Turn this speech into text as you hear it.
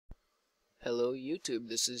Hello YouTube,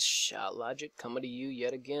 this is Shot Logic coming to you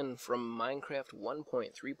yet again from Minecraft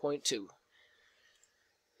 1.3.2.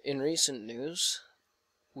 In recent news,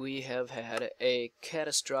 we have had a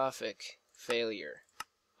catastrophic failure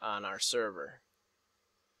on our server.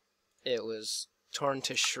 It was torn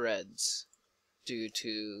to shreds due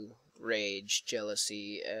to rage,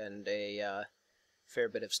 jealousy, and a fair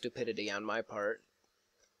bit of stupidity on my part.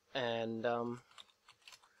 And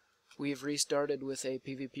we've restarted with a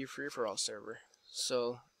PvP free-for-all server,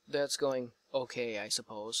 so that's going okay, I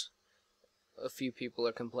suppose. A few people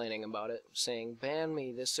are complaining about it, saying, ban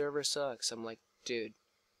me, this server sucks. I'm like, dude,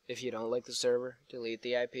 if you don't like the server, delete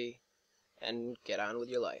the IP, and get on with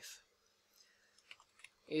your life.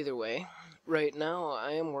 Either way, right now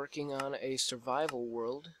I am working on a survival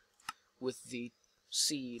world with the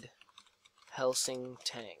seed Hellsing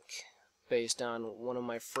Tank, based on one of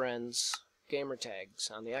my friend's gamer tags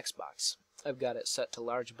on the Xbox. I've got it set to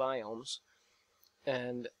large biomes,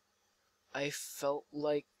 and I felt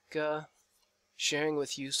like sharing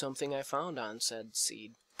with you something I found on said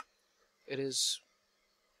seed. It is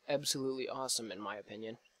absolutely awesome in my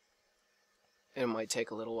opinion. It might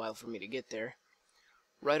take a little while for me to get there.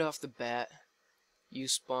 Right off the bat, you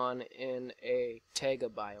spawn in a taiga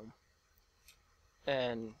biome,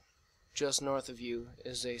 and just north of you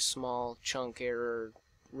is a small chunk error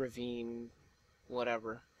ravine,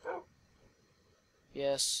 whatever.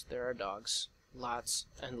 Yes, there are dogs. Lots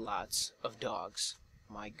and lots of dogs.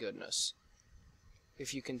 My goodness.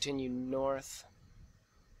 If you continue north,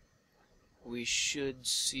 we should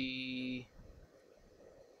see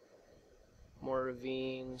more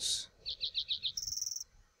ravines.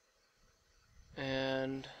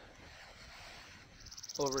 And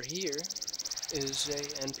over here is a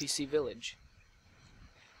NPC village.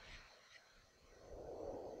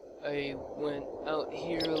 I went out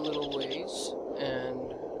here a little ways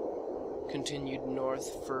and continued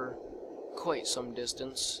north for quite some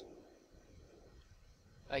distance.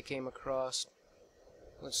 I came across,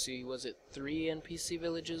 let's see, was it 3 NPC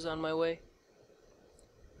villages on my way?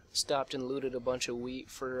 Stopped and looted a bunch of wheat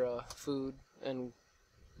for food and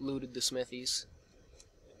looted the smithies.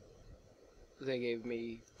 They gave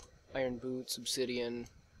me iron boots, obsidian,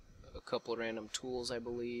 a couple random tools I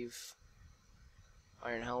believe,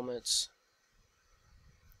 iron helmets.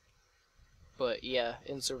 But yeah,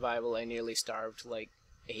 in survival I nearly starved like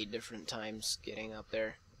 8 different times getting up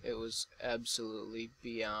there. It was absolutely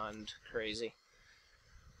beyond crazy.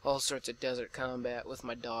 All sorts of desert combat with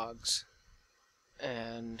my dogs.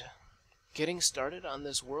 And getting started on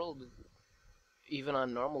this world, even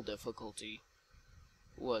on normal difficulty,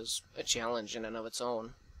 was a challenge in and of its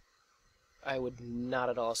own. I would not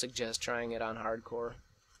at all suggest trying it on hardcore.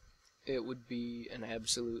 It would be an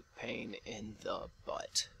absolute pain in the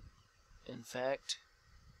butt. In fact,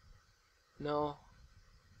 no,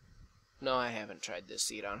 I haven't tried this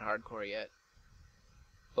seed on hardcore yet,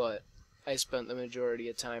 but I spent the majority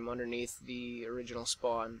of time underneath the original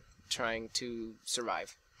spawn trying to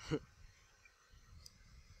survive.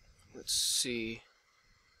 Let's see,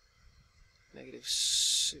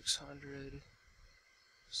 -600,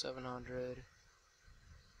 700.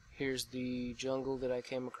 Here's the jungle that I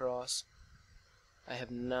came across. I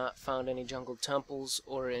have not found any jungle temples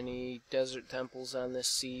or any desert temples on this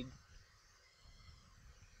seed.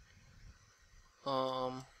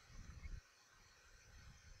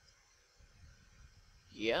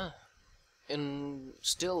 Yeah. In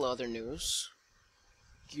still other news,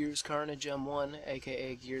 Gears Carnage M1,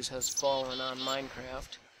 aka GearsHasFallen on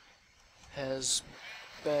Minecraft, has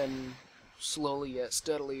been slowly yet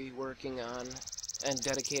steadily working on and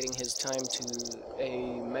dedicating his time to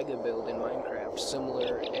a mega build in Minecraft,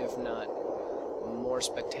 similar, if not more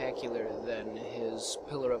spectacular than his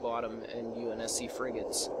Pillar of Autumn and UNSC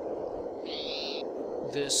frigates.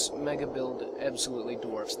 This mega build absolutely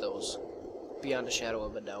dwarfs those, beyond a shadow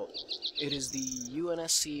of a doubt. It is the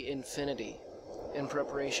UNSC Infinity, in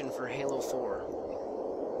preparation for Halo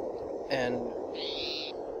 4. And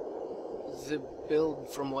the build,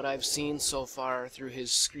 from what I've seen so far through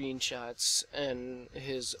his screenshots and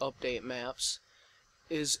his update maps,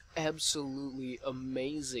 is absolutely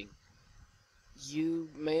amazing. You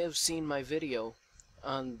may have seen my video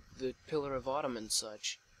on the Pillar of Autumn and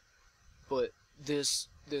such, but this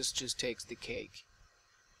just takes the cake.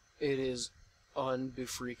 It is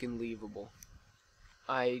unbefreaking-leavable.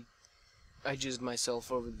 I jizzed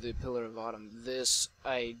myself over the Pillar of Autumn. This,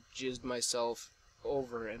 I jizzed myself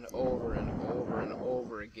over and over and over and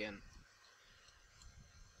over again.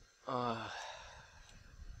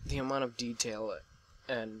 The amount of detail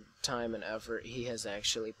and time and effort he has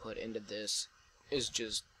actually put into this is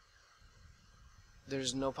just...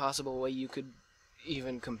 there's no possible way you could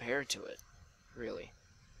even compare to it, really.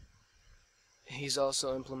 He's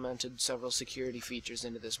also implemented several security features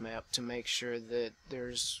into this map to make sure that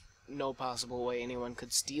there's no possible way anyone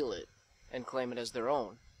could steal it and claim it as their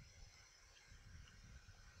own.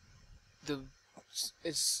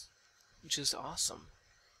 It's just awesome.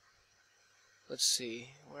 Let's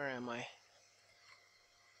see, where am I?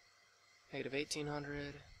 Negative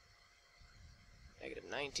 1800, negative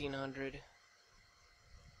 1900,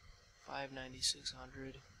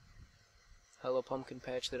 59600. Hello pumpkin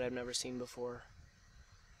patch that I've never seen before.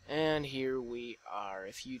 And here we are.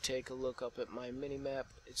 If you take a look up at my minimap,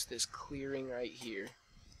 it's this clearing right here.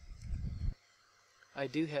 I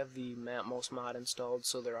do have the Mapmost mod installed,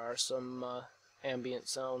 so there are some ambient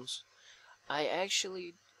sounds. I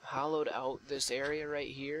actually hollowed out this area right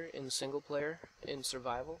here in single player, in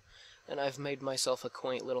survival, and I've made myself a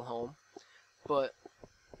quaint little home. But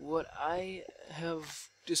what I have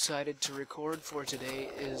decided to record for today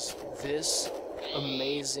is this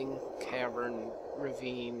amazing cavern,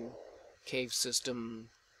 ravine, cave system.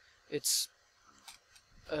 It's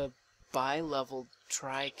a bi-level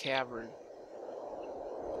tri-cavern.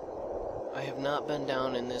 I have not been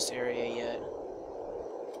down in this area yet.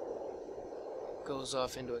 Goes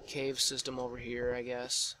off into a cave system over here, I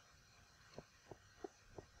guess.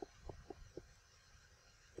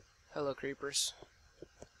 Hello, creepers.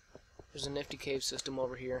 There's a nifty cave system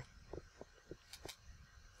over here.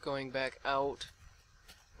 Going back out,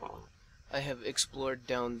 I have explored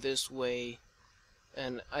down this way,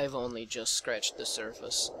 and I've only just scratched the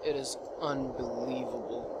surface. It is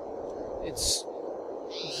unbelievable.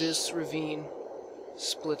 This ravine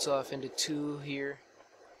splits off into two here.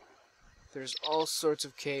 There's all sorts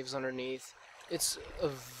of caves underneath. It's a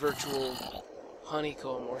virtual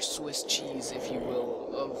honeycomb, or Swiss cheese, if you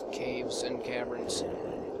will, of caves and caverns.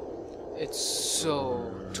 It's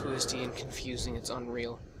so twisty and confusing, it's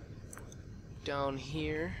unreal. Down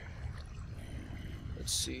here,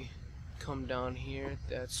 let's see, come down here,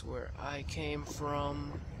 that's where I came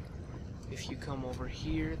from. If you come over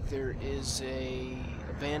here, there is a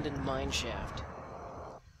abandoned mine shaft.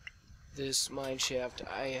 This mine shaft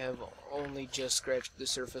I have only just scratched the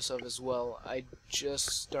surface of as well. I just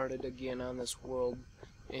started again on this world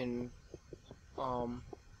in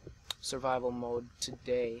survival mode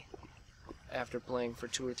today after playing for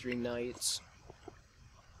 2 or 3 nights.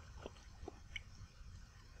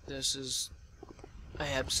 I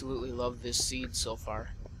absolutely love this seed so far.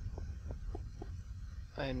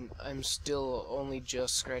 I'm still only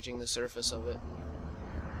just scratching the surface of it.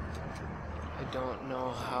 I don't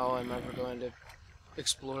know how I'm ever going to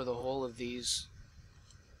explore the whole of these.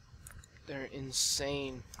 They're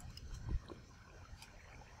insane.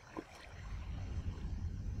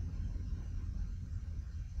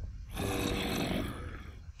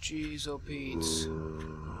 Jeez, oh Pete's.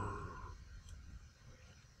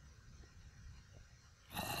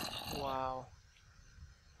 Wow.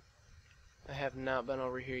 I have not been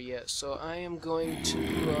over here yet, so I am going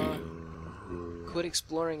to quit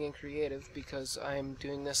exploring in creative because I am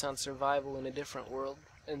doing this on survival in a different world,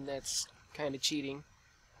 and that's kind of cheating.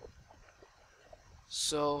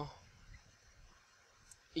 So,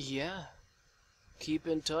 yeah, keep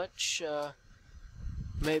in touch,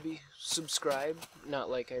 maybe subscribe, not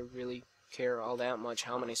like I really care all that much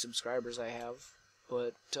how many subscribers I have,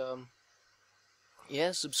 but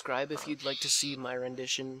yeah, subscribe if you'd like to see my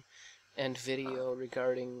rendition and video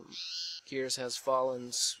regarding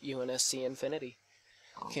GearsHasFallen's UNSC Infinity.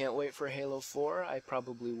 Can't wait for Halo 4. I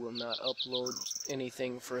probably will not upload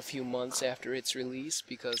anything for a few months after its release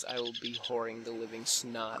because I will be whoring the living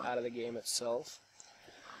snot out of the game itself.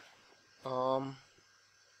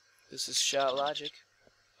 This is Shot Logic,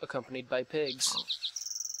 accompanied by pigs.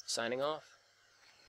 Signing off.